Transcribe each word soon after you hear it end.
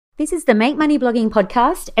This is the Make Money Blogging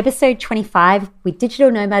Podcast, episode 25, with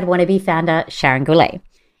digital nomad wannabe founder Sharon Goulet.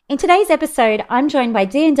 In today's episode, I'm joined by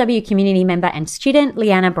D&W community member and student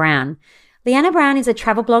Leanna Brown. Leanna Brown is a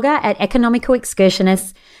travel blogger at Economical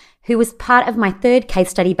Excursionists who was part of my third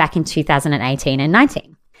case study back in 2018 and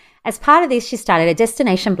 19. As part of this, she started a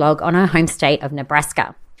destination blog on her home state of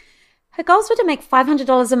Nebraska. Her goals were to make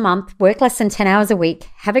 $500 a month, work less than 10 hours a week,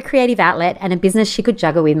 have a creative outlet, and a business she could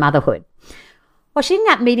juggle with motherhood. While she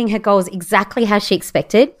didn't end up meeting her goals exactly how she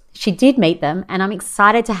expected, she did meet them, and I'm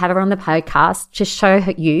excited to have her on the podcast to show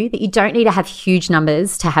you that you don't need to have huge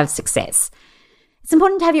numbers to have success. It's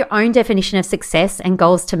important to have your own definition of success and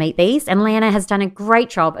goals to meet these, and Leanna has done a great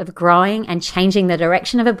job of growing and changing the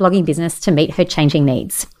direction of a blogging business to meet her changing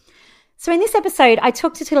needs. So in this episode, I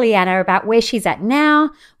talked to Leanna about where she's at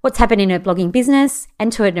now, what's happened in her blogging business,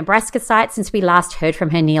 and to her Nebraska site since we last heard from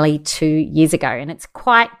her nearly 2 years ago, and it's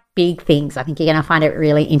quite big things. I think you're going to find it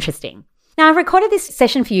really interesting. Now, I've recorded this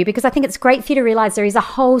session for you because I think it's great for you to realize there is a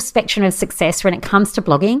whole spectrum of success when it comes to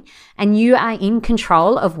blogging, and you are in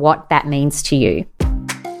control of what that means to you.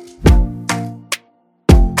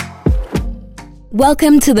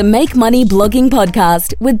 Welcome to the Make Money Blogging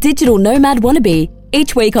Podcast with Digital Nomad Wannabe.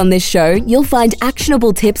 Each week on this show, you'll find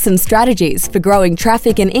actionable tips and strategies for growing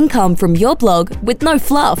traffic and income from your blog with no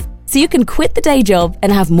fluff, so you can quit the day job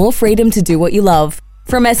and have more freedom to do what you love.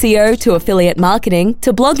 From SEO to affiliate marketing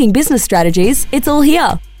to blogging business strategies, it's all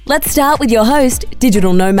here. Let's start with your host,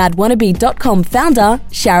 digitalnomadwannabe.com founder,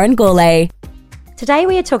 Sharon Goulet. Today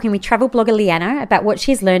we are talking with travel blogger Leanna about what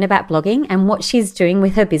she's learned about blogging and what she's doing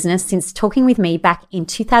with her business since talking with me back in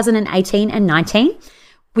 2018 and 19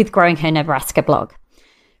 with growing her Nebraska blog.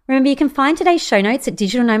 Remember, you can find today's show notes at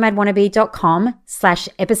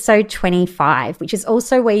digitalnomadwannabe.com/episode 25, which is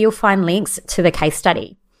also where you'll find links to the case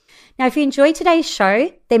study. Now, if you enjoyed today's show,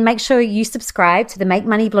 then make sure you subscribe to the Make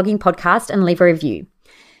Money Blogging Podcast and leave a review.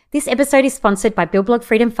 This episode is sponsored by Build Blog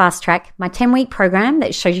Freedom Fast Track, my 10-week program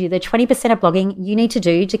that shows you the 20% of blogging you need to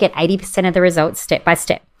do to get 80% of the results step by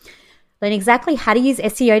step. Learn exactly how to use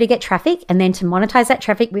SEO to get traffic and then to monetize that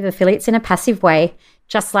traffic with affiliates in a passive way,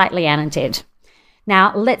 just like Leanna did.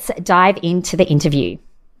 Now, let's dive into the interview.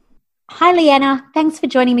 Hi, Leanna. Thanks for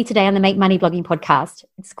joining me today on the Make Money Blogging Podcast.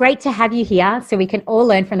 It's great to have you here so we can all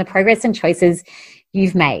learn from the progress and choices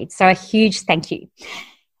you've made. So a huge thank you.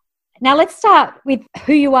 Now, let's start with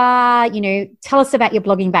who you are. Tell us about your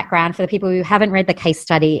blogging background for the people who haven't read the case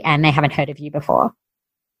study and they haven't heard of you before.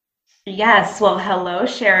 Yes. Well, hello,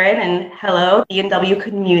 Sharon, and hello, D&W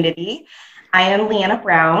community. I am Leanna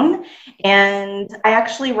Brown, and I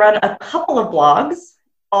actually run a couple of blogs,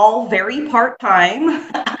 all very part-time.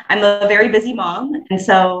 I'm a very busy mom. And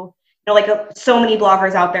so, so many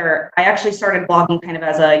bloggers out there, I actually started blogging kind of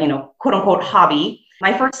as a, quote unquote hobby.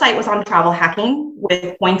 My first site was on travel hacking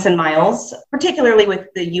with points and miles, particularly with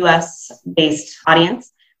the US based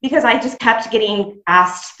audience, because I just kept getting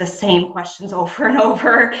asked the same questions over and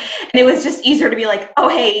over. And it was just easier to be like, oh,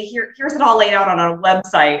 hey, here's it all laid out on a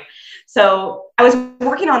website. So I was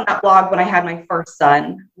working on that blog when I had my first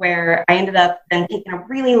son, where I ended up then taking a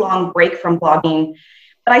really long break from blogging,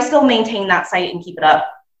 but I still maintain that site and keep it up.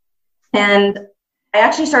 And I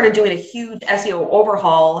actually started doing a huge SEO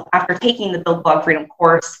overhaul after taking the Build Blog Freedom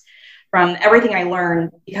course from everything I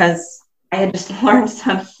learned, because I had just learned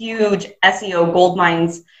some huge SEO gold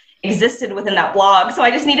mines existed within that blog. So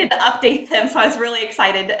I just needed to update them. So I was really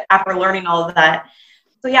excited after learning all of that.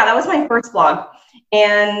 So yeah, that was my first blog.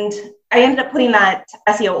 And I ended up putting that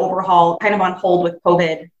SEO overhaul kind of on hold with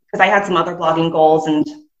COVID because I had some other blogging goals. And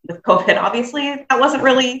with COVID, obviously, that wasn't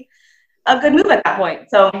really a good move at that point.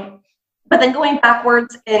 So, but then going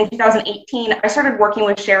backwards in 2018, I started working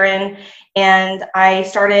with Sharon and I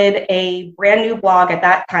started a brand new blog at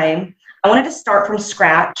that time. I wanted to start from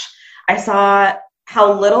scratch. I saw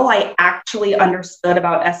how little I actually understood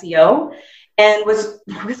about SEO and was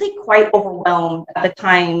really quite overwhelmed at the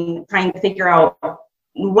time trying to figure out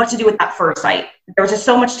what to do with that first site. There was just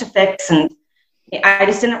so much to fix and I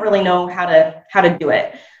just didn't really know how to do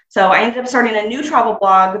it. So I ended up starting a new travel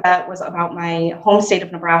blog that was about my home state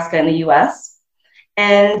of Nebraska in the US.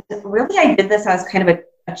 And really I did this as kind of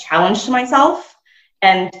a challenge to myself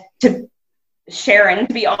and to Sharon,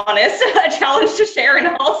 to be honest, a challenge to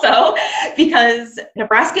Sharon also, because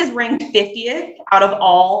Nebraska is ranked 50th out of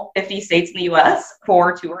all 50 states in the US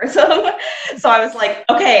for tourism. So I was like,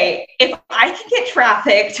 okay, if I can get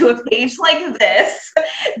traffic to a page like this,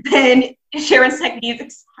 then Sharon's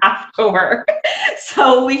techniques have to work.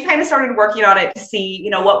 So we kind of started working on it to see,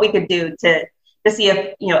 what we could do to see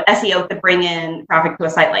if, SEO could bring in traffic to a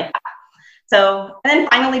site like that. So, and then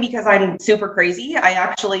finally, because I'm super crazy, I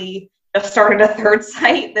actually just started a third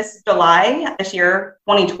site this July, this year,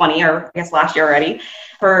 2020, or I guess last year already,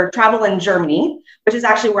 for travel in Germany, which is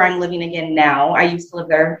actually where I'm living again now. I used to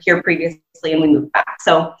live here previously and we moved back.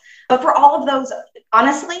 So, but for all of those,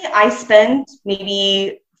 honestly, I spend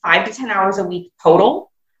maybe 5 to 10 hours a week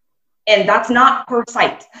total. And that's not per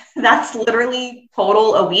site. That's literally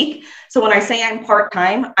total a week. So when I say I'm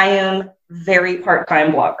part-time, I am very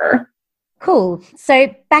part-time blogger. Cool.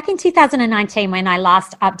 So back in 2019, when I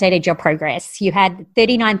last updated your progress, you had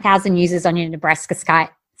 39,000 users on your Nebraska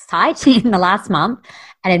site in the last month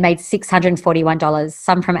and it made $641,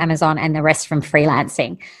 some from Amazon and the rest from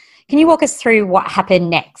freelancing. Can you walk us through what happened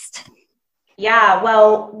next? Yeah,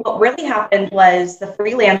 well, what really happened was the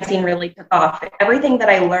freelancing really took off. Everything that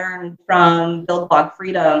I learned from Build Blog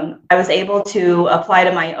Freedom, I was able to apply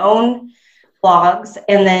to my own blogs.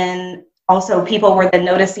 And then also people were then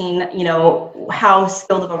noticing, how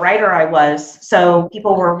skilled of a writer I was. So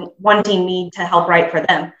people were wanting me to help write for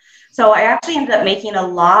them. So I actually ended up making a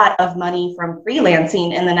lot of money from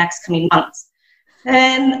freelancing in the next coming months.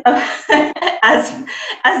 And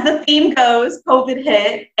as the theme goes, COVID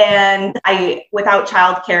hit, and without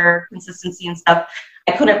childcare consistency and stuff,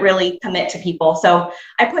 I couldn't really commit to people. So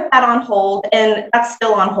I put that on hold, and that's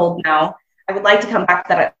still on hold now. I would like to come back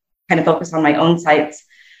to that, kind of focus on my own sites.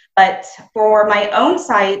 But for my own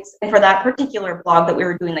sites, and for that particular blog that we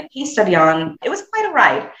were doing the case study on, it was quite a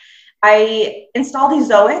ride. I installed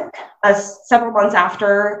Ezoic several months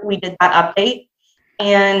after we did that update.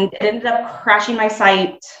 And it ended up crashing my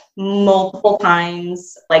site multiple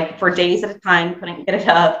times, like for days at a time, couldn't get it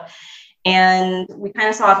up. And we kind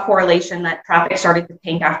of saw a correlation that traffic started to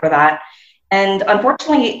tank after that. And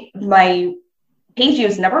unfortunately, my page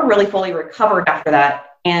views never really fully recovered after that.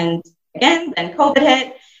 And again, then COVID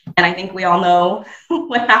hit. And I think we all know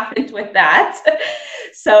what happened with that.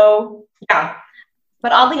 So, yeah.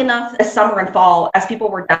 But oddly enough, this summer and fall, as people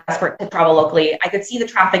were desperate to travel locally, I could see the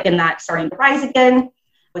traffic in that starting to rise again,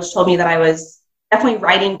 which told me that I was definitely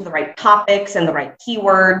writing to the right topics and the right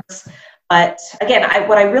keywords. But again,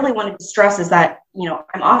 what I really wanted to stress is that,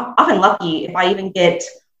 I'm often lucky if I even get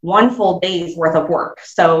one full day's worth of work.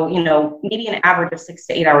 So, maybe an average of 6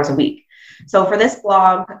 to 8 hours a week. So for this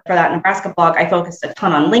blog, for that Nebraska blog, I focused a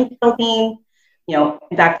ton on link building.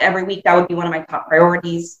 In fact, every week that would be one of my top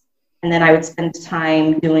priorities. And then I would spend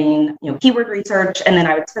time doing, keyword research, and then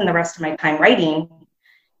I would spend the rest of my time writing.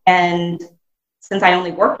 And since I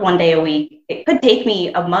only worked 1 day a week, it could take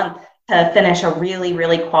me a month to finish a really,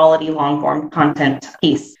 really quality long-form content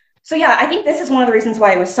piece. So yeah, I think this is one of the reasons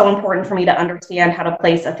why it was so important for me to understand how to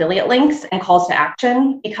place affiliate links and calls to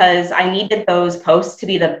action, because I needed those posts to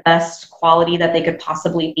be the best quality that they could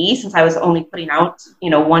possibly be, since I was only putting out,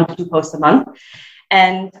 1 to 2 posts a month.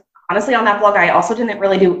 And honestly, on that blog, I also didn't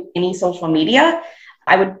really do any social media.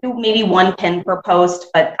 I would do maybe 1 pin per post,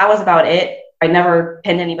 but that was about it. I never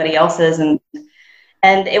pinned anybody else's. And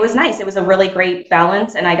it was nice. It was a really great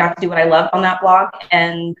balance. And I got to do what I loved on that blog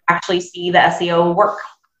and actually see the SEO work.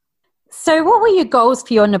 So what were your goals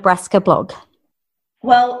for your Nebraska blog?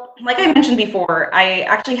 Well, like I mentioned before, I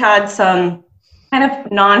actually had some kind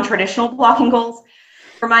of non-traditional blogging goals.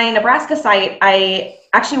 For my Nebraska site, I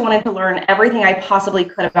actually wanted to learn everything I possibly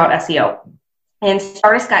could about SEO and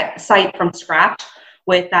start a site from scratch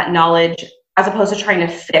with that knowledge, as opposed to trying to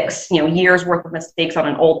fix, years worth of mistakes on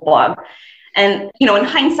an old blog. And, in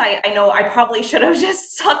hindsight, I know I probably should have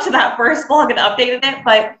just stuck to that first blog and updated it,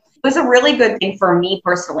 but it was a really good thing for me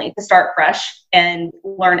personally to start fresh and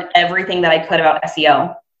learn everything that I could about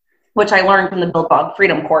SEO, which I learned from the Build Blog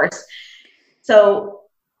Freedom course. So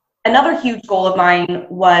another huge goal of mine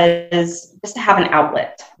was just to have an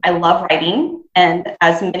outlet. I love writing, and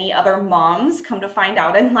as many other moms come to find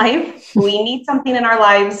out in life, we need something in our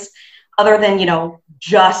lives other than,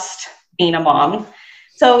 just being a mom.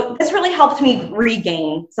 So this really helped me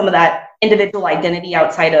regain some of that individual identity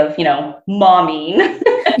outside of, momming.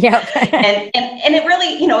 Yeah. and it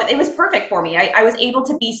really, it was perfect for me. I was able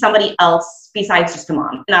to be somebody else besides just a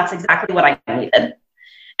mom. And that's exactly what I needed.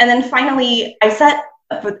 And then finally, at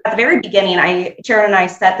the very beginning, Sharon and I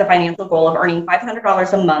set the financial goal of earning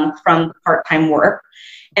 $500 a month from part-time work.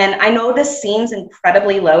 And I know this seems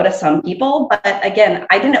incredibly low to some people, but again,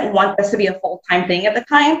 I didn't want this to be a full-time thing at the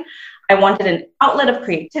time. I wanted an outlet of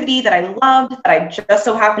creativity that I loved, that I just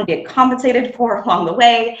so happened to get compensated for along the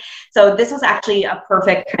way. So this was actually a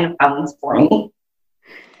perfect kind of balance for me.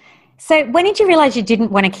 So when did you realize you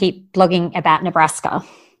didn't want to keep blogging about Nebraska?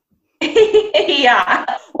 Yeah.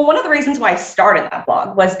 Well, one of the reasons why I started that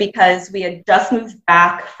blog was because we had just moved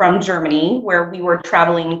back from Germany, where we were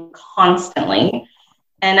traveling constantly.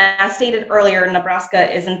 And as stated earlier,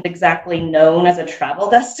 Nebraska isn't exactly known as a travel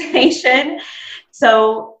destination.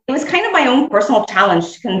 So it was kind of my own personal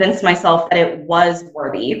challenge to convince myself that it was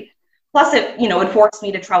worthy. Plus, it forced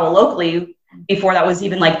me to travel locally before that was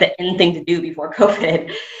even like the in thing to do before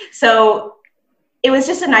COVID. So it was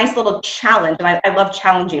just a nice little challenge. And I love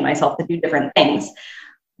challenging myself to do different things.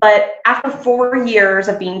 But after 4 years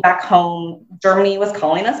of being back home, Germany was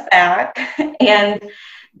calling us back. And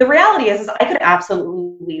the reality is I could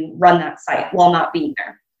absolutely run that site while not being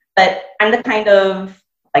there. But I'm the kind of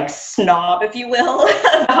like snob, if you will,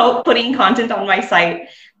 about putting content on my site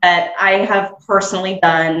that I have personally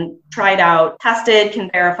done, tried out, tested, can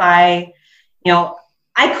verify.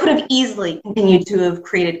 I could have easily continued to have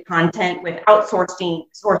created content with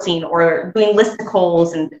sourcing or doing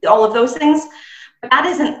listicles and all of those things. But that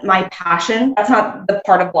isn't my passion. That's not the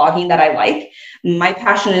part of blogging that I like. My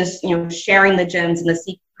passion is, sharing the gems and the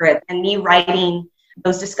secret and me writing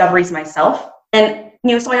those discoveries myself. And,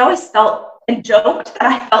 so I always felt and joked that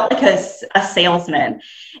I felt like a salesman.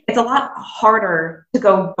 It's a lot harder to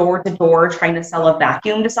go door to door trying to sell a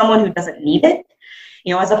vacuum to someone who doesn't need it.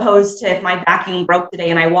 As opposed to if my vacuum broke today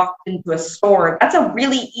and I walked into a store, that's a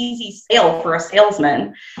really easy sale for a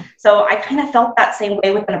salesman. So I kind of felt that same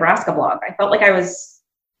way with the Nebraska blog. I felt like I was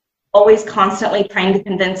always constantly trying to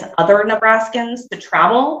convince other Nebraskans to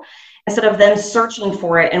travel instead of them searching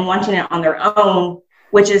for it and wanting it on their own,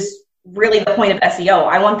 which is really the point of SEO.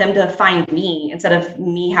 I want them to find me instead of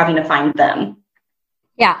me having to find them.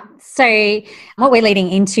 Yeah. So what we're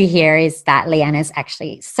leading into here is that Leanna's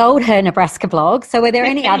actually sold her Nebraska blog. So were there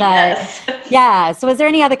any other, Yes. So was there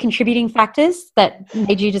any other contributing factors that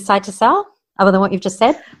made you decide to sell other than what you've just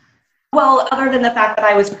said? Well, other than the fact that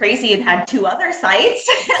I was crazy and had 2 other sites,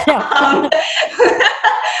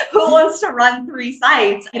 who wants to run 3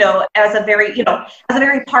 sites, as a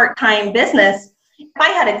very part-time business? If I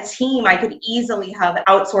had a team, I could easily have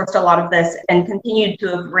outsourced a lot of this and continued to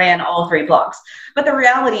have ran all 3 blogs. But the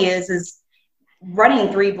reality is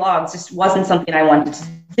running 3 blogs just wasn't something I wanted to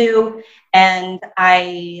do. And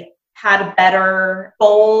I had better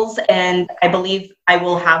goals, and I believe I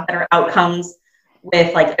will have better outcomes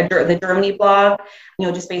with like the Germany blog,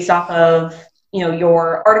 just based off of,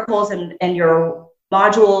 your articles and your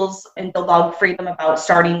modules and the blog freedom about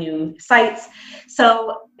starting new sites.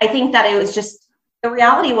 So I think that it was just, the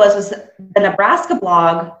reality was the Nebraska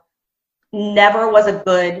blog never was a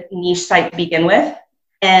good niche site to begin with.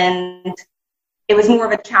 And it was more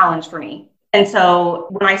of a challenge for me. And so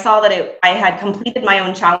when I saw that I had completed my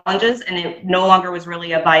own challenges and it no longer was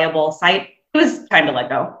really a viable site, it was time to let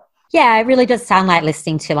go. Yeah, it really does sound like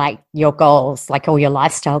listening to like your goals, like all your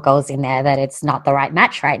lifestyle goals in there, that it's not the right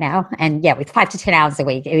match right now. And yeah, with 5 to 10 hours a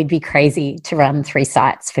week, it would be crazy to run 3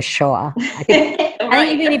 sites for sure. I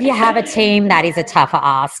think even if you have a team, that is a tougher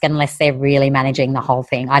ask unless they're really managing the whole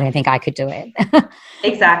thing. I don't think I could do it.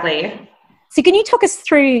 Exactly. So can you talk us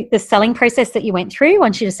through the selling process that you went through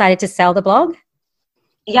once you decided to sell the blog?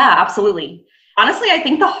 Yeah, absolutely. Honestly, I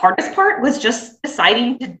think the hardest part was just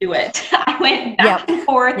deciding to do it. I went back and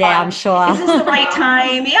forth. Yeah, I'm sure. Is this the right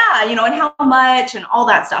time? Yeah, and how much and all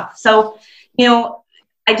that stuff. So,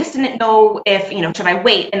 I just didn't know if, should I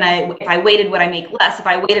wait? And if I waited, would I make less? If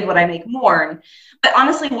I waited, would I make more? But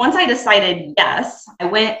honestly, once I decided yes,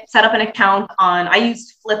 I set up an account I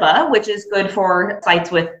used Flippa, which is good for sites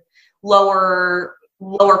with lower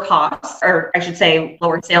costs, or I should say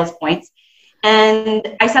lower sales points.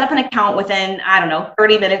 And I set up an account within,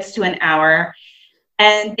 30 minutes to an hour.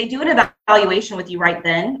 And they do an evaluation with you right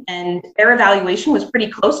then. And their evaluation was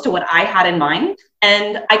pretty close to what I had in mind.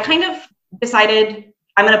 And I kind of decided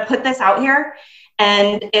I'm going to put this out here.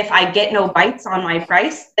 And if I get no bites on my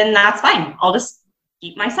price, then that's fine. I'll just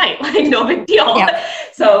keep my site. Like, no big deal. Yeah.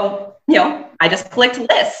 So, I just clicked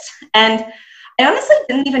list. And I honestly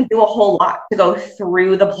didn't even do a whole lot to go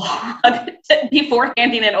through the blog before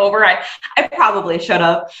handing it over. I probably should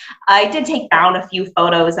have. I did take down a few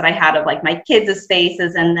photos that I had of like my kids'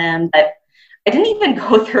 faces in them, but I didn't even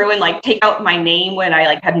go through and like take out my name when I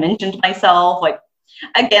like had mentioned myself. Like,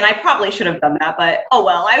 again, I probably should have done that, but oh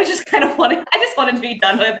well, I was just I just wanted to be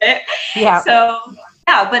done with it. Yeah. So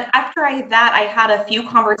yeah, but after I had a few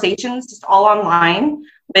conversations just all online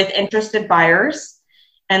with interested buyers.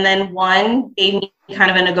 And then one gave me kind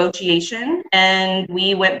of a negotiation, and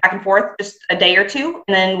we went back and forth just a day or 2,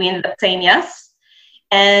 and then we ended up saying yes.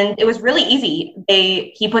 And it was really easy.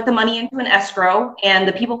 He put the money into an escrow, and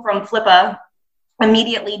the people from Flippa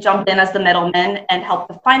immediately jumped in as the middlemen and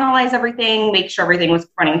helped to finalize everything, make sure everything was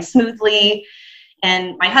running smoothly.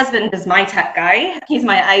 And my husband is my tech guy. He's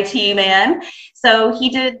my IT man. So he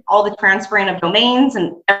did all the transferring of domains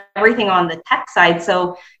and everything on the tech side.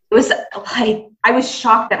 So it was like, I was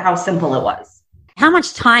shocked at how simple it was. How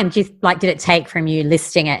much time did it take from you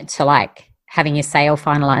listing it to like having your sale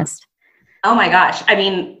finalized? Oh my gosh. I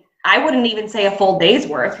mean, I wouldn't even say a full day's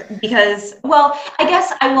worth because, well, I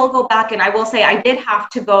guess I will go back and I will say I did have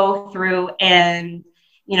to go through and,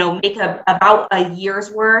 make about a year's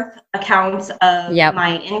worth accounts of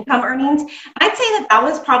my income earnings. I'd say that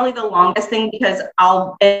was probably the longest thing because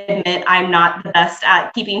I'll admit I'm not the best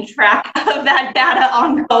at keeping track of that data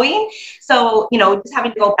ongoing. So, just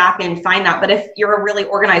having to go back and find that. But if you're a really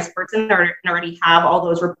organized person and already have all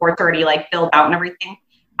those reports already like filled out and everything,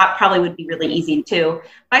 that probably would be really easy too.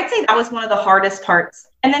 But I'd say that was one of the hardest parts.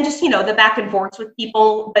 And then just, the back and forth with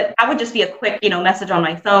people, but that would just be a quick, message on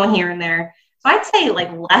my phone here and there. So I'd say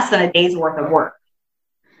like less than a day's worth of work.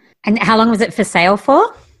 And how long was it for sale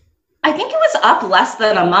for? I think it was up less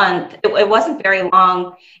than a month. It wasn't very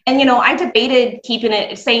long. And, I debated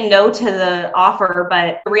saying no to the offer,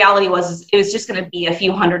 but the reality was it was just going to be a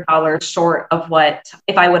few $100s short of what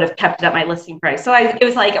if I would have kept it at my listing price. So it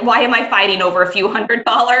was like, why am I fighting over a few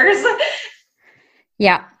 $100s?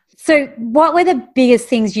 Yeah. So what were the biggest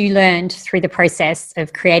things you learned through the process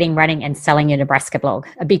of creating, running and selling your Nebraska blog?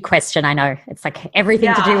 A big question, I know. It's like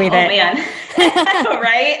everything to do with it. Man.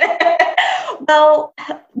 Right? Well,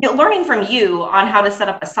 learning from you on how to set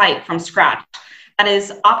up a site from scratch that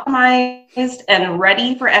is optimized and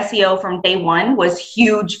ready for SEO from day one was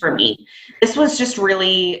huge for me. This was just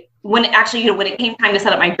really when it came time to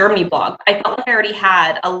set up my Germany blog, I felt like I already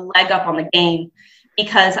had a leg up on the game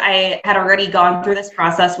because I had already gone through this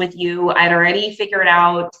process with you. I'd already figured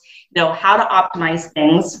out, how to optimize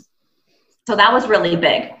things. So that was really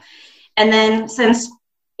big. And then since,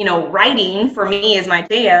 writing for me is my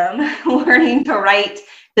jam, learning to write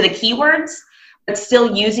to the keywords, but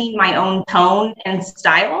still using my own tone and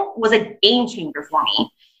style was a game changer for me.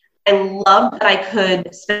 I loved that I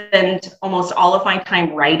could spend almost all of my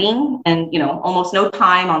time writing and, almost no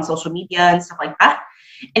time on social media and stuff like that,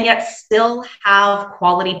 and yet still have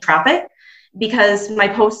quality traffic because my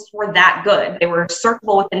posts were that good. They were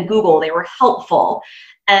searchable within Google. They were helpful.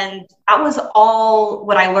 And that was all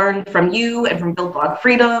what I learned from you and from Build Blog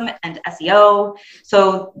Freedom and SEO.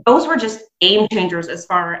 So those were just game changers as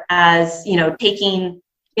far as, taking,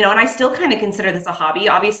 and I still kind of consider this a hobby.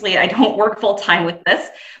 Obviously, I don't work full time with this,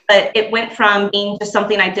 but it went from being just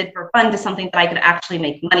something I did for fun to something that I could actually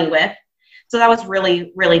make money with. So that was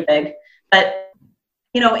really, really big. But,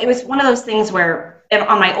 it was one of those things where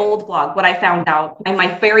on my old blog, what I found out in my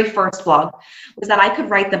very first blog was that I could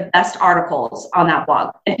write the best articles on that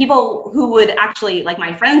blog. And people who would actually, like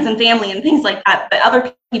my friends and family and things like that, but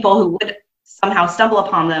other people who would somehow stumble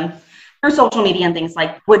upon them through social media and things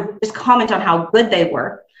would just comment on how good they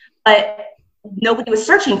were. But nobody was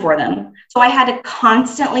searching for them. So I had to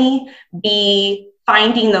constantly be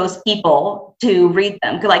finding those people to read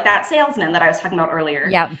them. Like that salesman that I was talking about earlier,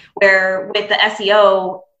 where with the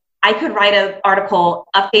SEO, I could write an article,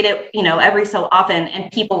 update it, every so often,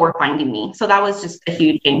 and people were finding me. So that was just a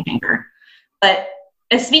huge game changer. But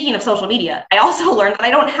speaking of social media, I also learned that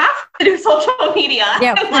I don't have to do social media.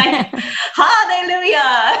 Yep.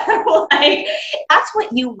 Hallelujah. That's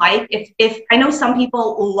what you like. If I know some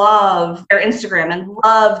people love their Instagram and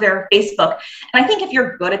love their Facebook. And I think if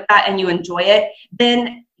you're good at that and you enjoy it,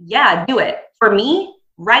 then do it. For me,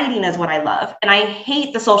 writing is what I love. And I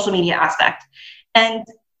hate the social media aspect. And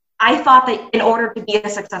I thought that in order to be a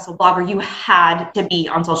successful blogger, you had to be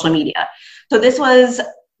on social media. So this was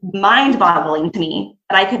mind-boggling to me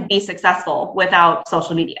that I could be successful without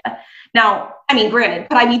social media. Now, granted,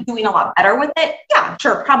 could I be doing a lot better with it? Yeah,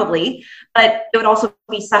 sure, probably. But it would also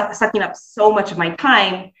be sucking up so much of my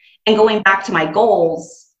time and going back to my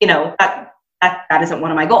goals, that isn't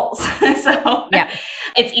one of my goals. So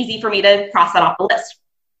it's easy for me to cross that off the list.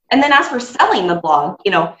 And then as for selling the blog,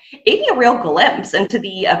 it gave me a real glimpse into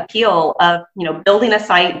the appeal of, building a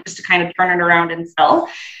site just to kind of turn it around and sell.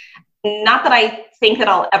 Not that I think that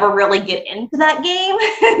I'll ever really get into that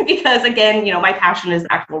game because again, my passion is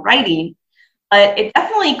actual writing, but it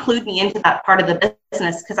definitely clued me into that part of the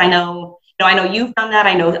business because I know you've done that.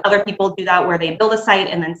 I know other people do that where they build a site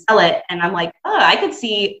and then sell it. And I'm like, I can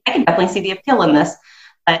definitely see the appeal in this,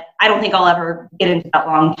 but I don't think I'll ever get into that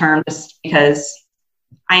long term just because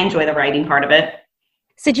I enjoy the writing part of it.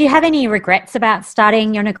 So do you have any regrets about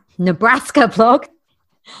starting your Nebraska blog?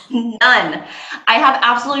 None. I have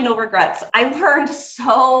absolutely no regrets. I learned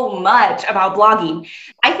so much about blogging.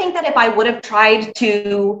 I think that if I would have tried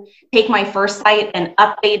to take my first site and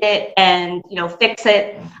update it and, fix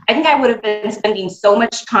it, I think I would have been spending so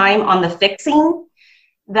much time on the fixing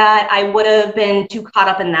that I would have been too caught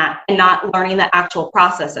up in that and not learning the actual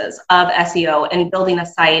processes of SEO and building a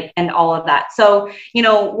site and all of that. So,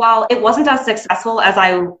 while it wasn't as successful as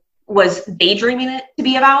I was daydreaming it to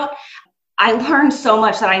be about, I learned so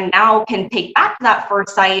much that I now can take back to that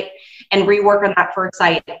first site and rework on that first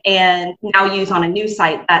site and now use on a new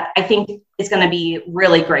site that I think is going to be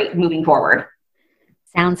really great moving forward.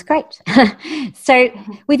 Sounds great. So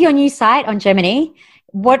with your new site on Germany,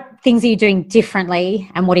 what things are you doing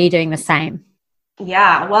differently and what are you doing the same?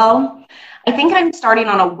 Yeah, well, I think I'm starting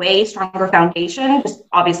on a way stronger foundation, just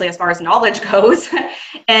obviously as far as knowledge goes,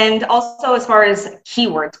 and also as far as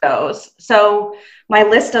keywords goes. So my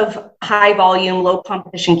list of high volume, low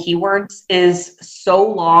competition keywords is so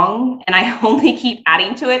long, and I only keep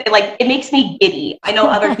adding to it. It makes me giddy. I know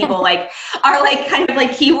other people are kind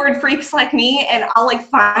of keyword freaks like me, and I'll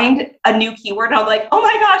find a new keyword and I'm like, oh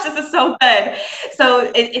my gosh, this is so good.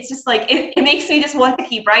 So it's just it makes me just want to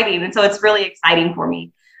keep writing. And so it's really exciting for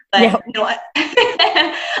me. But,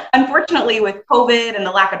 unfortunately with COVID and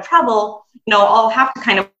the lack of travel, I'll have to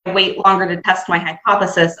kind of wait longer to test my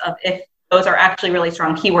hypothesis of if those are actually really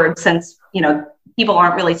strong keywords since, people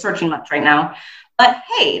aren't really searching much right now. But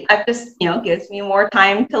hey, that just, gives me more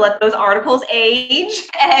time to let those articles age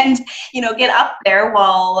and, get up there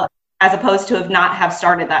as opposed to not have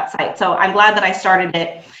started that site. So I'm glad that I started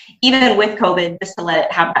it even with COVID just to let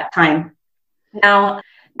it have that time. Now,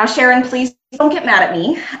 Sharon, please don't get mad at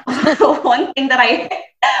me. One thing that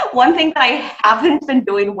I haven't been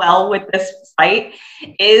doing well with this site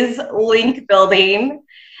is link building.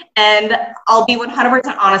 And I'll be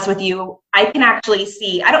 100% honest with you. I can actually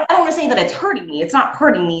see, I don't want to say that it's hurting me. It's not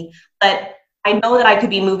hurting me, but I know that I could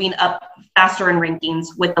be moving up faster in rankings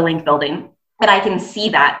with the link building. And I can see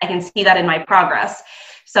that. I can see that in my progress.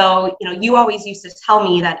 So, you always used to tell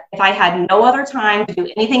me that if I had no other time to do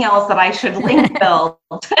anything else, that I should link build.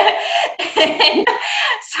 And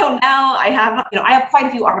so now I have quite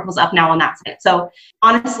a few articles up now on that site. So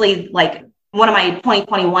honestly, one of my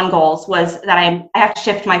 2021 goals was that I have to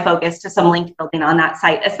shift my focus to some link building on that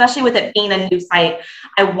site, especially with it being a new site.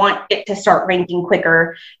 I want it to start ranking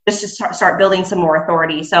quicker, just to start building some more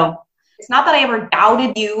authority. So it's not that I ever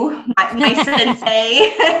doubted you, my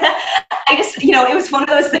sensei. I just, it was one of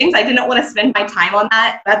those things. I didn't want to spend my time on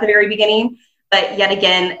that at the very beginning. But yet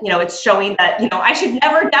again, it's showing that, I should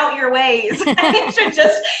never doubt your ways. I should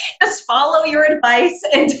just follow your advice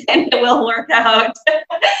and it will work out.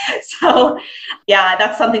 So yeah,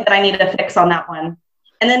 that's something that I need to fix on that one.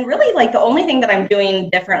 And then really the only thing that I'm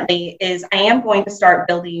doing differently is I am going to start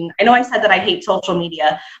building. I know I said that I hate social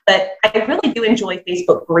media, but I really do enjoy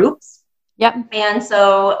Facebook groups. Yep. And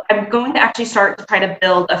so I'm going to actually start to try to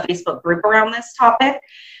build a Facebook group around this topic.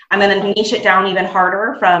 I'm going to niche it down even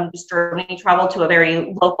harder from just Germany travel to a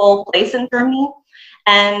very local place in Germany.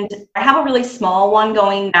 And I have a really small one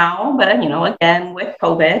going now, but again, with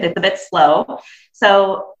COVID, it's a bit slow.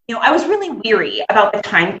 So, I was really weary about the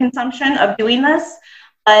time consumption of doing this,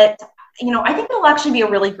 but I think it'll actually be a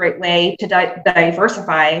really great way to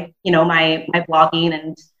diversify, my blogging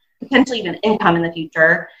and potentially even income in the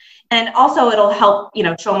future. And also it'll help,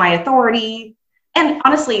 show my authority. And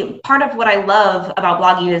honestly, part of what I love about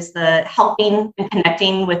blogging is the helping and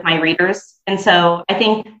connecting with my readers. And so I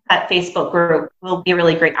think that Facebook group will be a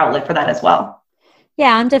really great outlet for that as well.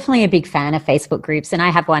 Yeah, I'm definitely a big fan of Facebook groups, and I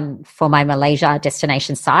have one for my Malaysia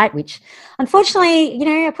destination site, which unfortunately,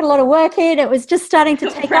 I put a lot of work in. It was just starting to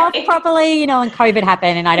take off properly, and COVID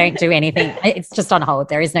happened and I don't do anything. It's just on hold.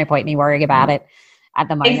 There is no point in me worrying about it at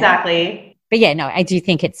the moment. Exactly. But yeah, no, I do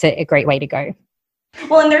think it's a great way to go.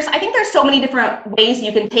 Well, and I think there's so many different ways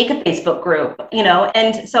you can take a Facebook group,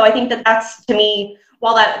 and so I think that's, to me,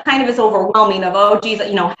 while that kind of is overwhelming of, oh, geez,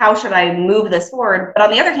 how should I move this forward? But on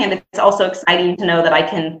the other hand, it's also exciting to know that I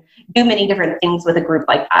can do many different things with a group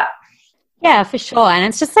like that. Yeah, for sure. And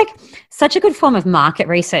it's just such a good form of market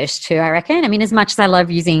research too, I reckon. I mean, as much as I love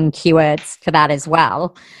using keywords for that as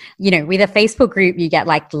well, with a Facebook group, you get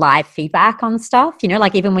live feedback on stuff,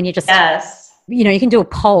 even when you just... Yes. You can do a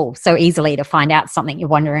poll so easily to find out something you're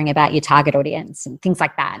wondering about your target audience and things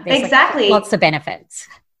like that. There's exactly. Lots of benefits.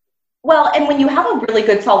 Well, and when you have a really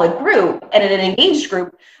good solid group and an engaged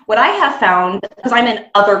group, what I have found, because I'm in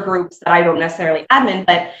other groups that I don't necessarily admin,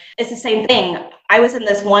 but it's the same thing. I was in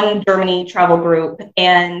this one Germany travel group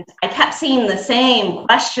and I kept seeing the same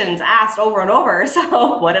questions asked over and over.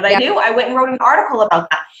 So what did I do? I went and wrote an article about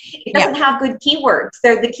that. It doesn't have good keywords.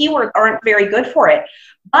 The keywords aren't very good for it.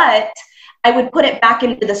 But I would put it back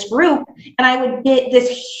into this group and I would get this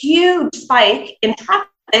huge spike in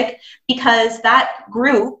traffic because that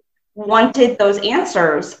group wanted those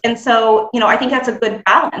answers. And so, I think that's a good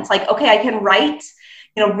balance. Okay, I can write,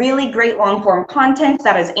 really great long form content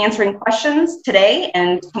that is answering questions today.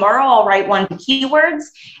 And tomorrow I'll write one to keywords.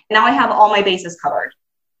 And now I have all my bases covered.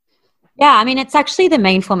 Yeah, I mean, it's actually the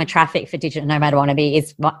main form of traffic for Digital Nomad Wannabe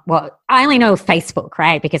is what I only know of Facebook,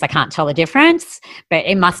 right? Because I can't tell the difference, but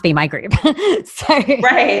it must be my group. So,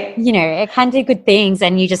 right. It can do good things,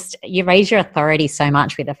 and you raise your authority so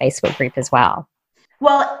much with the Facebook group as well.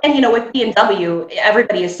 Well, and with B&W,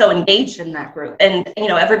 everybody is so engaged in that group, and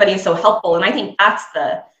everybody is so helpful, and I think that's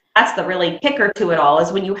the really kicker to it all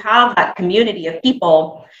is when you have that community of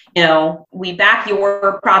people. We back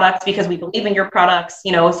your products because we believe in your products.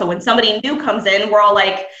 So when somebody new comes in, we're all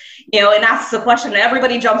like, and asks a question, and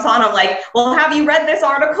everybody jumps on. I'm like, well, have you read this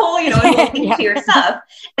article? And we'll link to your stuff.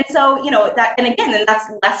 And so and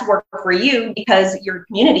that's less work for you because your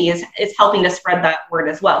community is helping to spread that word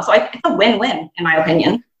as well. So it's a win-win in my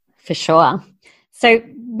opinion. For sure. So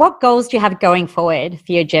what goals do you have going forward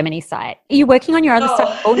for your Germany site? Are you working on your other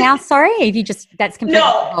stuff now? Sorry, have you that's completely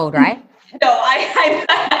old, right? No,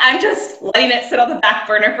 I'm just letting it sit on the back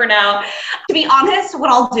burner for now. To be honest, what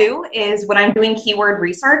I'll do is when I'm doing keyword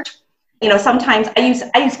research, sometimes I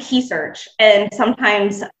use key search, and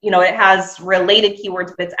sometimes, it has related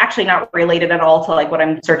keywords, but it's actually not related at all to like what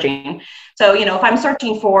I'm searching. So, if I'm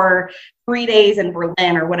searching for 3 days in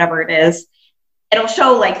Berlin or whatever it is, it'll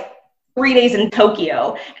show like 3 days in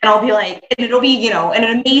Tokyo, and I'll be like, and it'll be,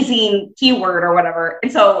 an amazing keyword or whatever.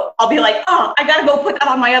 And so I'll be like, oh, I got to go put that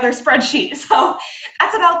on my other spreadsheet. So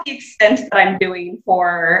that's about the extent that I'm doing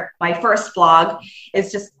for my first blog,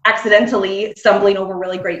 is just accidentally stumbling over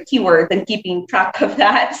really great keywords and keeping track of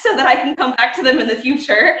that so that I can come back to them in the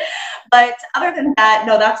future. But other than that,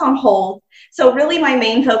 no, that's on hold. So really my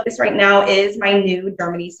main focus right now is my new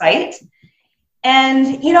Germany site.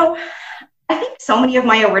 And, I think so many of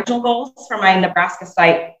my original goals for my Nebraska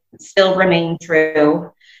site still remain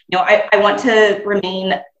true. I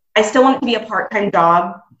still want it to be a part-time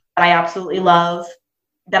job that I absolutely love,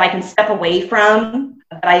 that I can step away from,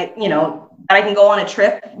 that I can go on a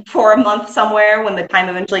trip for a month somewhere when the time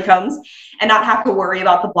eventually comes and not have to worry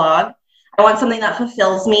about the blog. I want something that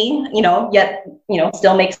fulfills me, yet,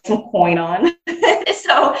 still makes some coin on.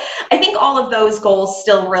 So I think all of those goals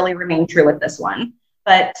still really remain true with this one.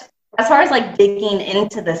 But as far as like digging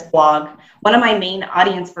into this blog, one of my main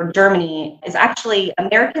audience for Germany is actually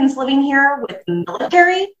Americans living here with the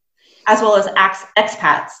military, as well as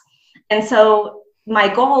expats. And so my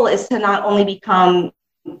goal is to not only become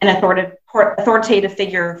an authoritative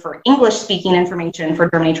figure for English speaking information for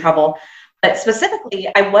Germany travel, but specifically,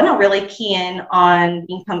 I want to really key in on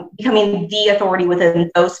becoming the authority within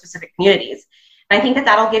those specific communities. I think that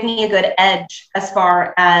that'll give me a good edge as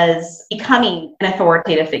far as becoming an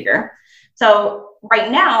authoritative figure. So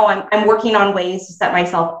right now I'm working on ways to set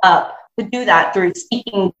myself up to do that through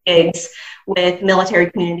speaking gigs with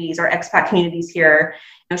military communities or expat communities here,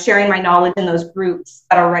 sharing my knowledge in those groups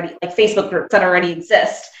that already, like Facebook groups that already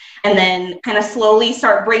exist, and then kind of slowly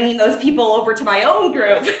start bringing those people over to my own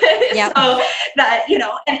group. Yep. So that,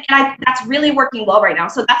 that's really working well right now.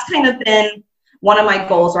 So that's kind of been one of my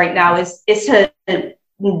goals right now is to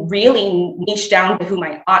really niche down to who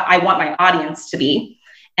I want my audience to be.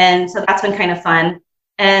 And so that's been kind of fun.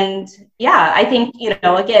 And yeah, I think,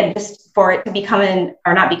 again, just for it to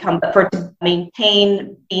for it to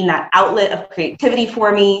maintain being that outlet of creativity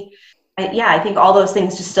for me. I think all those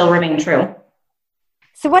things just still remain true.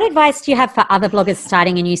 So what advice do you have for other bloggers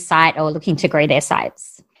starting a new site or looking to grow their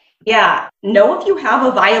sites? Yeah, know if you have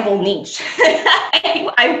a viable niche.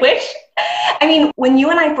 I wish. When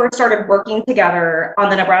you and I first started working together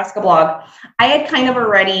on the Nebraska blog, I had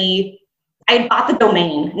bought the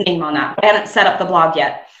domain name on that, but I hadn't set up the blog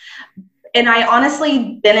yet. And I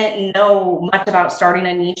honestly didn't know much about starting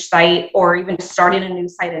a niche site or even just starting a new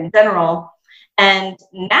site in general. And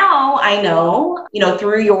now I know,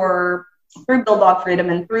 through Build Blog Freedom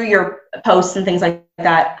and through your posts and things like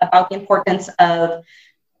that about the importance of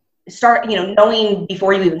knowing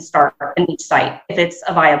before you even start a niche site, if it's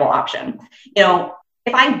a viable option.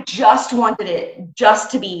 If I just wanted it just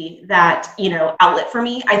to be that, outlet for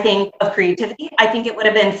me, I think of creativity, I think it would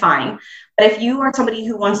have been fine. But if you are somebody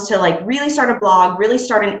who wants to like really start a blog, really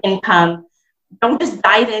start an income, don't just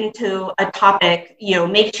dive into a topic,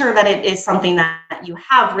 make sure that it is something that you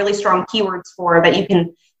have really strong keywords for, that you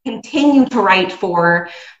can continue to write for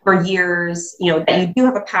years, that you do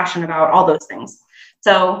have a passion about, all those things.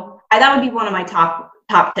 So that would be one of my top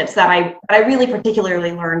tips that I really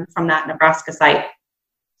particularly learned from that Nebraska site.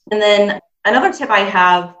 And then another tip I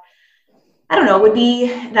have, would be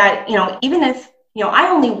that, even if, I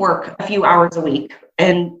only work a few hours a week,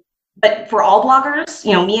 and But for all bloggers,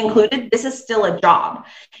 me included, this is still a job.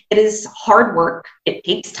 It is hard work. It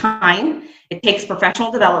takes time. It takes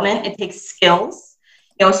professional development. It takes skills.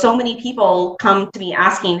 So many people come to me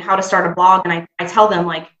asking how to start a blog, and I tell them,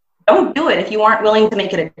 like, don't do it if you aren't willing to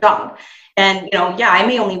make it a job. And, I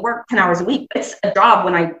may only work 10 hours a week, but it's a job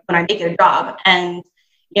when I make it a job. And,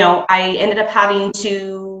 I ended up having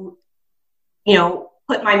to,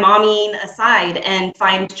 put my momming aside and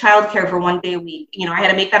find childcare for 1 day a week. I had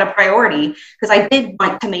to make that a priority because I did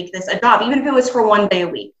want to make this a job, even if it was for 1 day a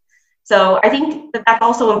week. So I think that that's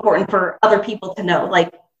also important for other people to know.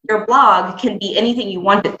 Like, your blog can be anything you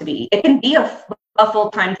want it to be. It can be a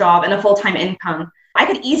full-time job and a full-time income. I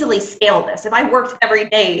could easily scale this. If I worked every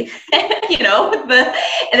day, and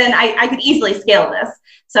then I could easily scale this.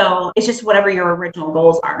 So it's just whatever your original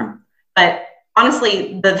goals are. But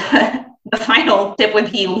honestly, the final tip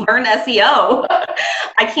would be learn SEO.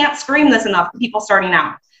 I can't scream this enough to people starting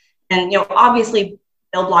out. And, obviously,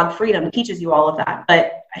 Build Blog Freedom teaches you all of that.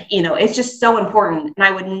 But, it's just so important. And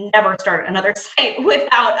I would never start another site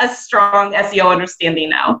without a strong SEO understanding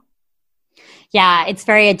now. Yeah, it's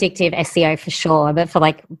very addictive, SEO for sure, but for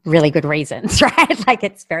like really good reasons, right? Like,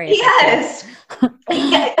 it's very effective.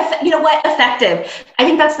 Yes. You know what? Effective. I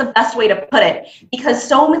think that's the best way to put it, because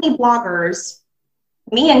so many bloggers,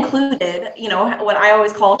 me included, what I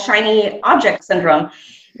always call shiny object syndrome.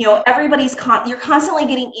 Everybody's you're constantly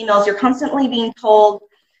getting emails. You're constantly being told,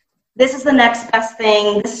 this is the next best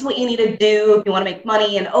thing. This is what you need to do if you want to make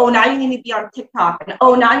money. And, oh, now you need to be on TikTok. And,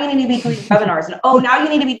 oh, now you need to be doing webinars. And, oh, now you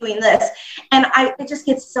need to be doing this. And it just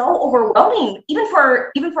gets so overwhelming, even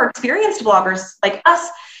for experienced bloggers like us,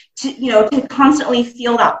 to constantly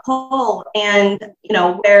feel that pull. And,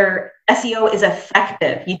 where SEO is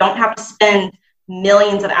effective. You don't have to spend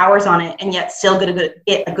millions of hours on it and yet still get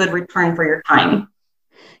a good return for your time.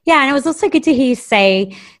 Yeah. And it was also good to hear you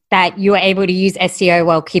say that you were able to use SEO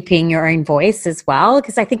while keeping your own voice as well.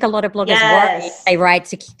 Because I think a lot of bloggers worry if they write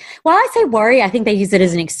to, I say worry, I think they use it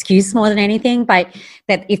as an excuse more than anything, but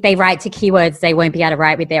that if they write to keywords, they won't be able to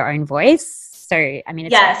write with their own voice. So, I mean,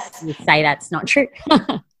 it's you say that's not true.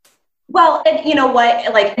 Well, and you know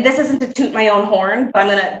what, like, this isn't to toot my own horn, but I'm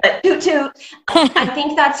going to toot. I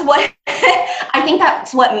think that's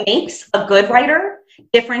what makes a good writer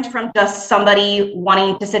different from just somebody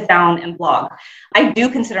wanting to sit down and blog. I do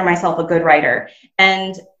consider myself a good writer.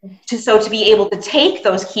 And to be able to take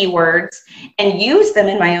those keywords and use them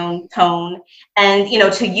in my own tone and,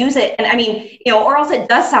 to use it. And I mean, or else it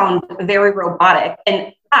does sound very robotic.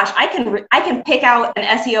 And gosh, I can pick out an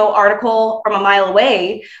SEO article from a mile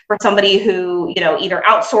away for somebody who, either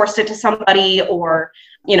outsourced it to somebody or,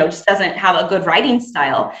 just doesn't have a good writing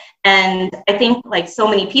style. And I think like so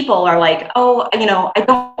many people are like, oh, I don't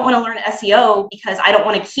want to learn SEO because I don't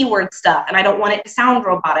want to keyword stuff and I don't want it to sound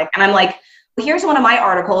robotic. And I'm like, well, here's one of my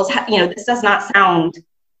articles. This does not sound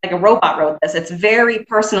like a robot wrote this. It's very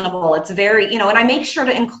personable. It's very, and I make sure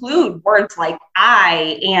to include words like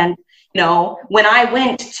I and, when I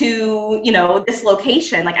went to, this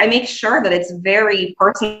location, like I make sure that it's very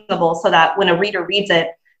personable so that when a reader reads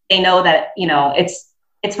it, they know that,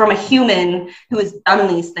 it's from a human who has done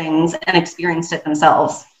these things and experienced it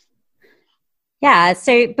themselves. Yeah.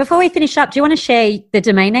 So before we finish up, do you want to share the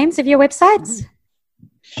domain names of your websites?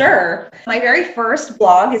 Sure. My very first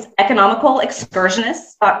blog is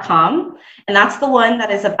economicalexcursionists.com. And that's the one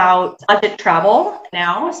that is about budget travel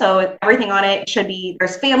now. So everything on it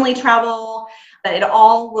there's family travel, but it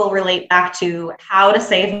all will relate back to how to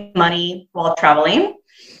save money while traveling.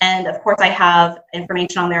 And of course, I have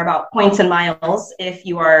information on there about points and miles if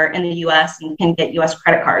you are in the US and can get US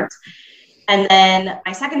credit cards. And then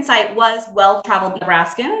my second site was Well Traveled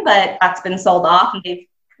Nebraskan, but that's been sold off and they've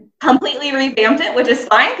completely revamped it, which is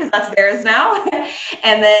fine because that's theirs now.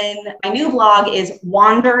 And then my new blog is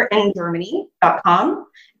wanderingermany.com.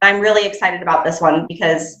 I'm really excited about this one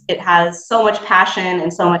because it has so much passion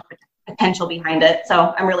and so much potential behind it.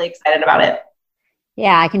 So I'm really excited about it.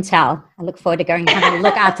 Yeah, I can tell. I look forward to going and having a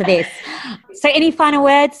look after this. So any final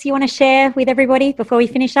words you want to share with everybody before we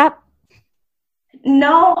finish up?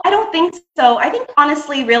 No, I don't think so. I think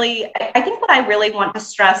honestly, really, I think what I really want to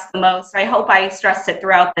stress the most, I hope I stressed it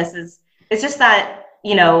throughout this, is just that,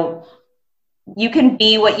 you can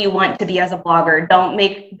be what you want to be as a blogger.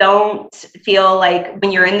 Don't feel like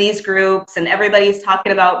when you're in these groups and everybody's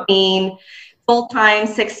talking about being full-time,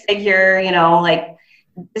 six-figure, like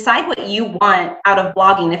decide what you want out of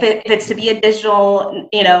blogging. If it's to be a digital,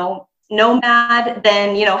 nomad,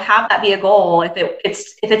 then, have that be a goal. If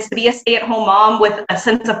it's to be a stay-at-home mom with a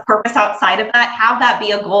sense of purpose outside of that, have that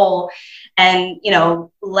be a goal. And,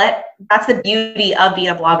 that's the beauty of being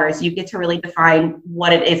a blogger is you get to really define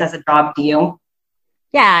what it is as a job to you.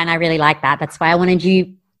 Yeah, and I really like that. That's why I wanted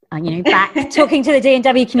you, back talking to the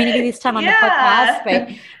D&W community this time on the podcast. But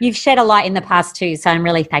you've shed a light in the past too, so I'm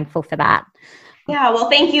really thankful for that. Yeah, well,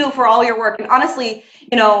 thank you for all your work. And honestly,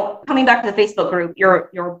 coming back to the Facebook group,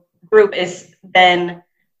 your group has been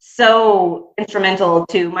so instrumental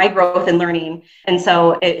to my growth and learning. And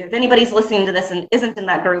so if anybody's listening to this and isn't in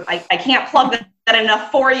that group, I can't plug that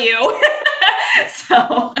enough for you.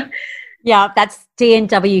 So yeah, that's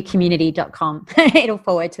dnwcommunity.com. It'll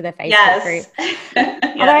forward to the Facebook group.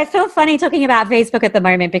 Although I feel funny talking about Facebook at the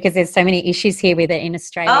moment because there's so many issues here with it in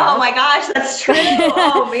Australia. Oh my gosh, that's true.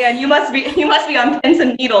 Oh man, you must be on pins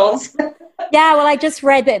and needles. Yeah, well, I just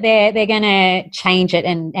read that they're going to change it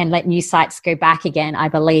and let new sites go back again, I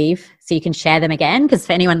believe, so you can share them again. Because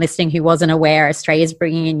for anyone listening who wasn't aware, Australia's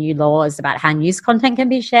bringing in new laws about how news content can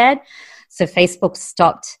be shared. So Facebook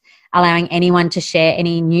stopped allowing anyone to share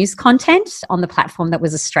any news content on the platform that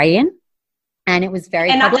was Australian. And it was very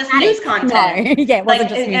and not just news content. No, yeah, it wasn't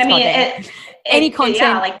just news content. Any content.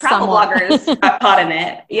 Yeah, like travel bloggers got caught in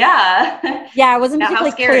it. Yeah. Yeah, it wasn't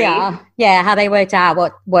particularly clear. Yeah, how they worked out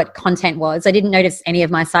what content was. I didn't notice any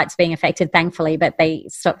of my sites being affected, thankfully, but they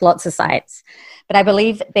stopped lots of sites. But I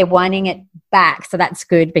believe they're winding it back, so that's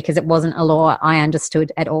good because it wasn't a law I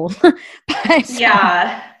understood at all.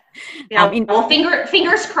 Yeah. Well,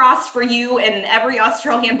 fingers crossed for you and every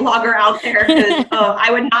Australian blogger out there, because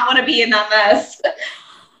I would not want to be in that mess.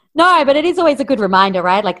 No, but it is always a good reminder,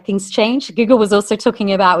 right? Like things change. Google was also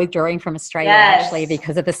talking about withdrawing from Australia actually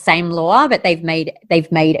because of the same law, but they've made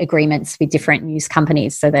agreements with different news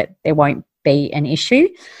companies so that there won't be an issue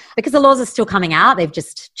because the laws are still coming out. They've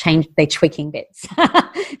just changed, they're tweaking bits.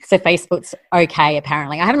 So Facebook's okay,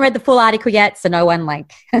 apparently. I haven't read the full article yet, so no one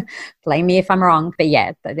blame me if I'm wrong. But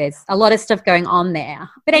yeah, there's a lot of stuff going on there.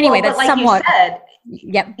 But anyway, that's somewhat... You said,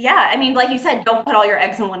 yep. Yeah, I mean, like you said, don't put all your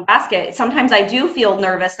eggs in one basket. Sometimes I do feel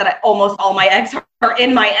nervous that almost all my eggs are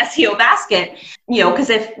in my SEO basket,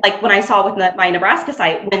 because when I saw with my Nebraska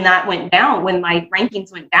site, when that went down, when my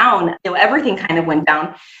rankings went down, everything kind of went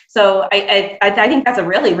down. So I think that's a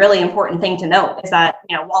really, really important thing to note is that,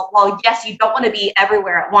 while yes, you don't want to be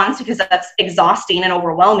everywhere at once because that's exhausting and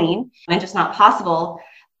overwhelming and just not possible,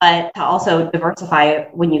 but to also diversify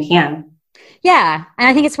when you can. Yeah. And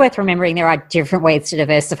I think it's worth remembering there are different ways to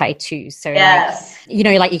diversify too. So, yes. You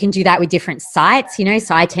can do that with different sites,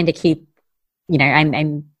 so I tend to keep,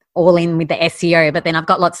 I'm all in with the SEO, but then I've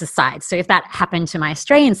got lots of sites. So if that happened to my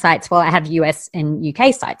Australian sites, well, I have US and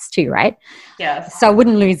UK sites too, right? Yes. So I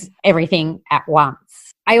wouldn't lose everything at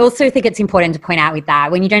once. I also think it's important to point out with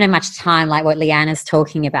that, when you don't have much time, like what Leanna's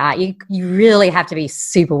talking about, you really have to be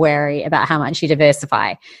super wary about how much you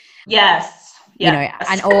diversify. Yes.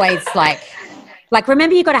 And always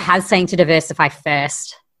remember you've got to have something to diversify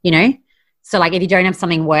first, So if you don't have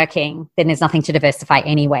something working, then there's nothing to diversify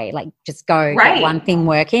anyway. Just go get one thing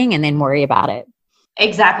working and then worry about it.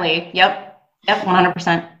 Exactly. Yep.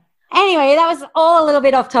 100%. Anyway, that was all a little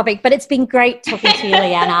bit off topic, but it's been great talking to you,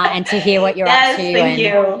 Leanna, and to hear what you're up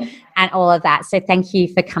to and all of that. So thank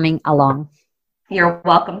you for coming along. You're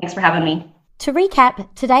welcome. Thanks for having me. To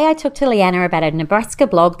recap, today I talked to Leanna about a Nebraska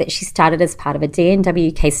blog that she started as part of a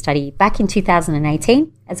D&W case study back in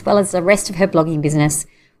 2018, as well as the rest of her blogging business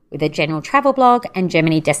with a general travel blog and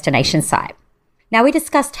Germany destination site. Now, we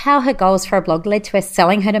discussed how her goals for a blog led to her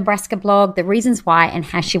selling her Nebraska blog, the reasons why, and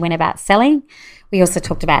how she went about selling. We also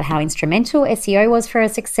talked about how instrumental SEO was for her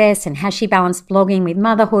success and how she balanced blogging with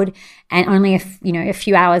motherhood and only a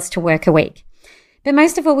few hours to work a week. But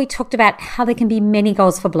most of all, we talked about how there can be many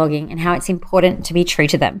goals for blogging and how it's important to be true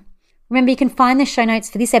to them. Remember, you can find the show notes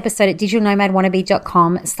for this episode at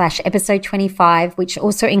digitalnomadwannabe.com/episode 25, which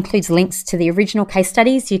also includes links to the original case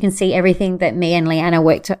studies. You can see everything that me and Leanna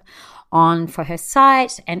worked on for her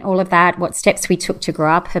site and all of that, what steps we took to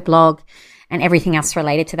grow up her blog and everything else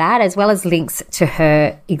related to that, as well as links to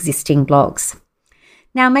her existing blogs.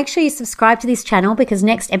 Now, make sure you subscribe to this channel because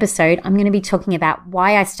next episode, I'm going to be talking about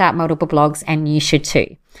why I start multiple blogs, and you should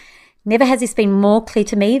too. Never has this been more clear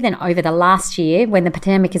to me than over the last year when the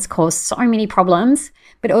pandemic has caused so many problems,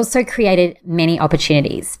 but also created many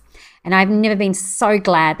opportunities. And I've never been so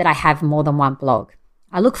glad that I have more than one blog.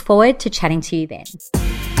 I look forward to chatting to you then.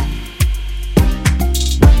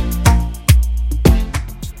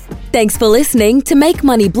 Thanks for listening to Make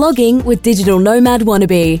Money Blogging with Digital Nomad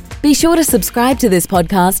Wannabe. Be sure to subscribe to this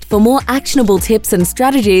podcast for more actionable tips and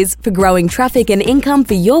strategies for growing traffic and income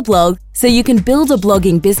for your blog so you can build a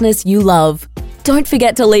blogging business you love. Don't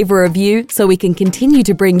forget to leave a review so we can continue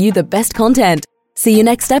to bring you the best content. See you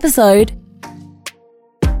next episode.